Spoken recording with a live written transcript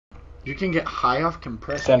You can get high off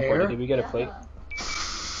compressed 10 air? Did we get a plate?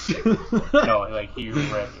 No, like he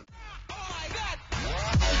ripped.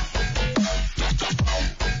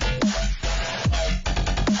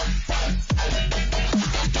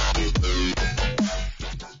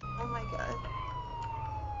 Oh my god.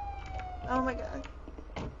 Oh my god.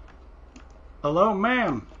 Hello,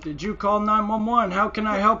 ma'am. Did you call 911? How can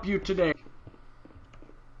I help you today?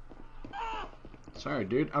 Sorry,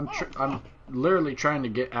 dude. I'm literally trying to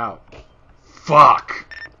get out. Fuck.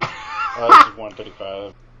 Oh, this is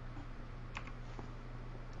 135.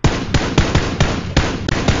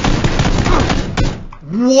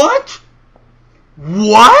 What?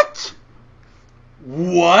 What?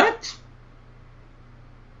 What?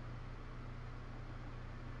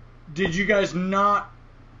 Did you guys not...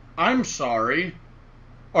 I'm sorry.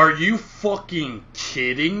 Are you fucking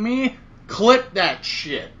kidding me? Clip that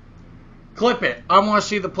shit. Clip it. I want to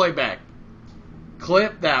see the playback.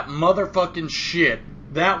 Clip that motherfucking shit.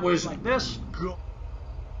 That was like this.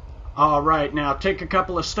 Alright, now take a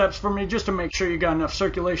couple of steps for me just to make sure you got enough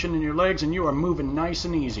circulation in your legs and you are moving nice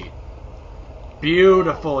and easy.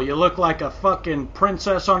 Beautiful. You look like a fucking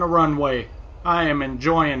princess on a runway. I am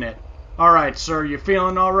enjoying it. Alright, sir. You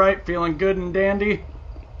feeling alright? Feeling good and dandy?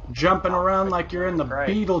 Jumping around like you're in the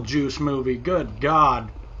Beetlejuice movie. Good God.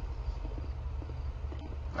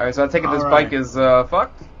 Alright, so I take it this bike is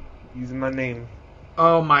fucked? Using my name.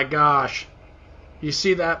 Oh my gosh. You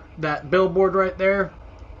see that billboard right there?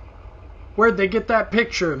 Where'd they get that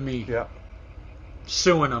picture of me? Yeah.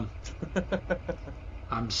 Suing them.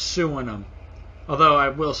 I'm suing them. Although I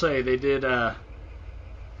will say they did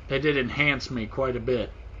enhance me quite a bit.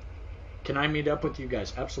 Can I meet up with you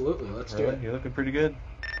guys? Absolutely. Let's do it. You're looking pretty good.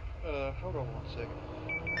 Hold on 1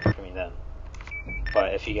 second. For me then.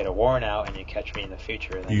 But if you get a warrant out and you catch me in the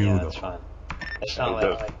future, then yeah, that's fine. It's not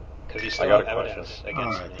like because you still have evidence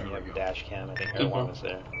against me. You have your dash cam. I think everyone was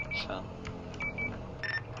there. So.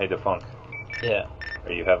 Hey, Defunk. Yeah.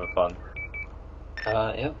 Are you having fun?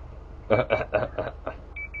 Yep.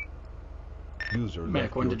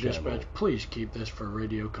 Mac 1 to dispatch. Please keep this for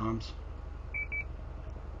radio comms.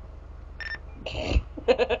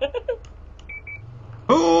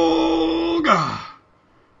 Oh, God.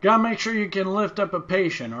 Gotta make sure you can lift up a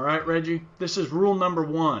patient, alright, Reggie? This is rule number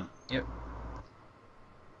 1. Yep.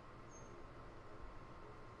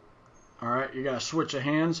 Alright, you gotta switch the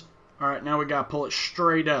hands. Alright, now we gotta pull it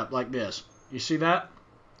straight up like this. You see that?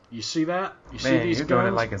 You see that? You see these you're guns?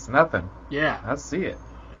 doing it like it's nothing. Yeah. I see it.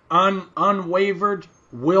 Unwavered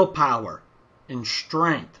willpower and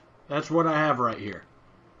strength. That's what I have right here.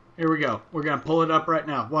 Here we go. We're gonna pull it up right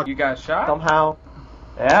now. Watch. You got shot? Somehow.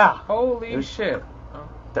 Yeah. Holy shit.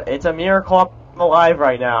 It's a miracle I'm alive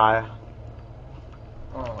right now.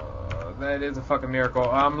 Oh, that is a fucking miracle.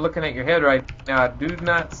 I'm looking at your head right now. I do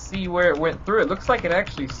not see where it went through. It looks like it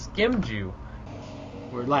actually skimmed you.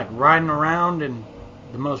 We're like riding around in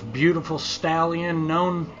the most beautiful stallion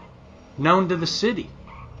known to the city.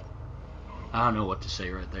 I don't know what to say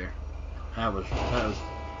right there. That was.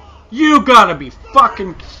 You gotta be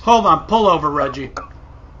fucking. Hold on, pull over, Reggie.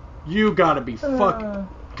 You gotta be fucking.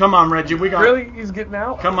 Come on, Reggie. We got. Really? He's getting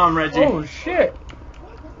out? Come on, Reggie. Oh shit.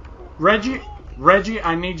 Reggie,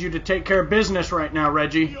 I need you to take care of business right now,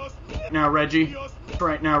 Reggie.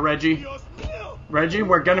 Right now, Reggie. Reggie,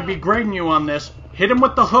 we're gonna be grading you on this. Hit him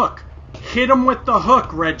with the hook. Hit him with the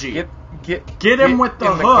hook, Reggie. Get him with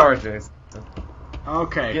the hook. Car, Jason.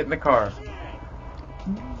 Okay. Get in the car.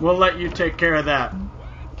 We'll let you take care of that.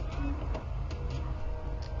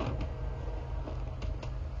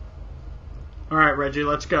 Alright, Reggie,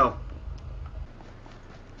 let's go.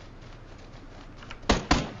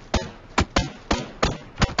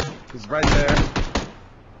 He's right there.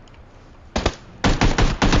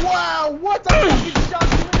 Wow, what the fucking shot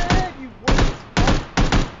you in the head, you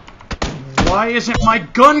fuck? Why isn't my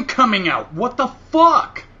gun coming out? What the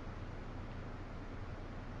fuck?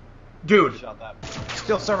 Dude.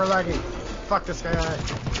 Still server lagging. Fuck this guy.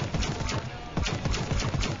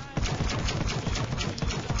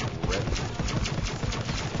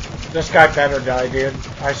 This guy better die, dude.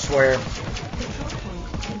 I swear.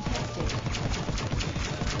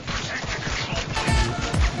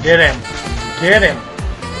 Get him. Get him.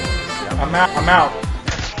 I'm out.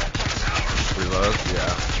 Reload,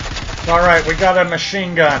 yeah. Alright, we got a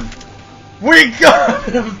machine gun. We got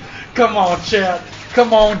him! Come on, chat.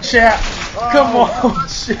 Come on, chat. Come on,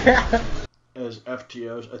 chat. As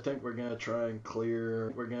FTOs, I think we're gonna try and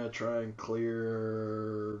clear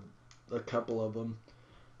a couple of them.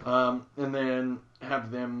 And then have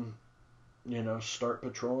them, start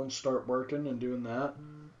patrolling, start working and doing that.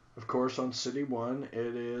 Of course, on City 1,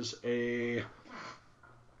 it is a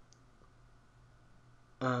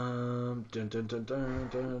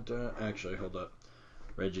Actually, hold up.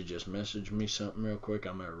 Reggie just messaged me something real quick.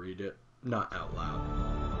 I'm gonna read it. Not out loud.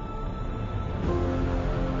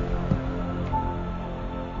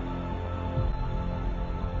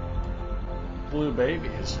 Blue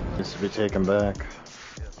babies. Needs to be taken back.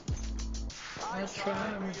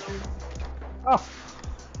 Oh,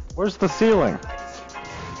 where's the ceiling?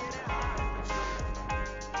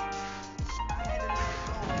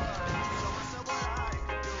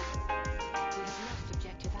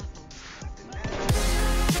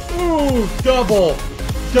 Ooh, double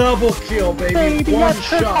kill, baby. One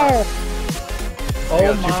shot.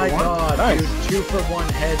 Oh my god, Nice. dude, 2-for-1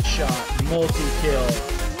 headshot, multi-kill.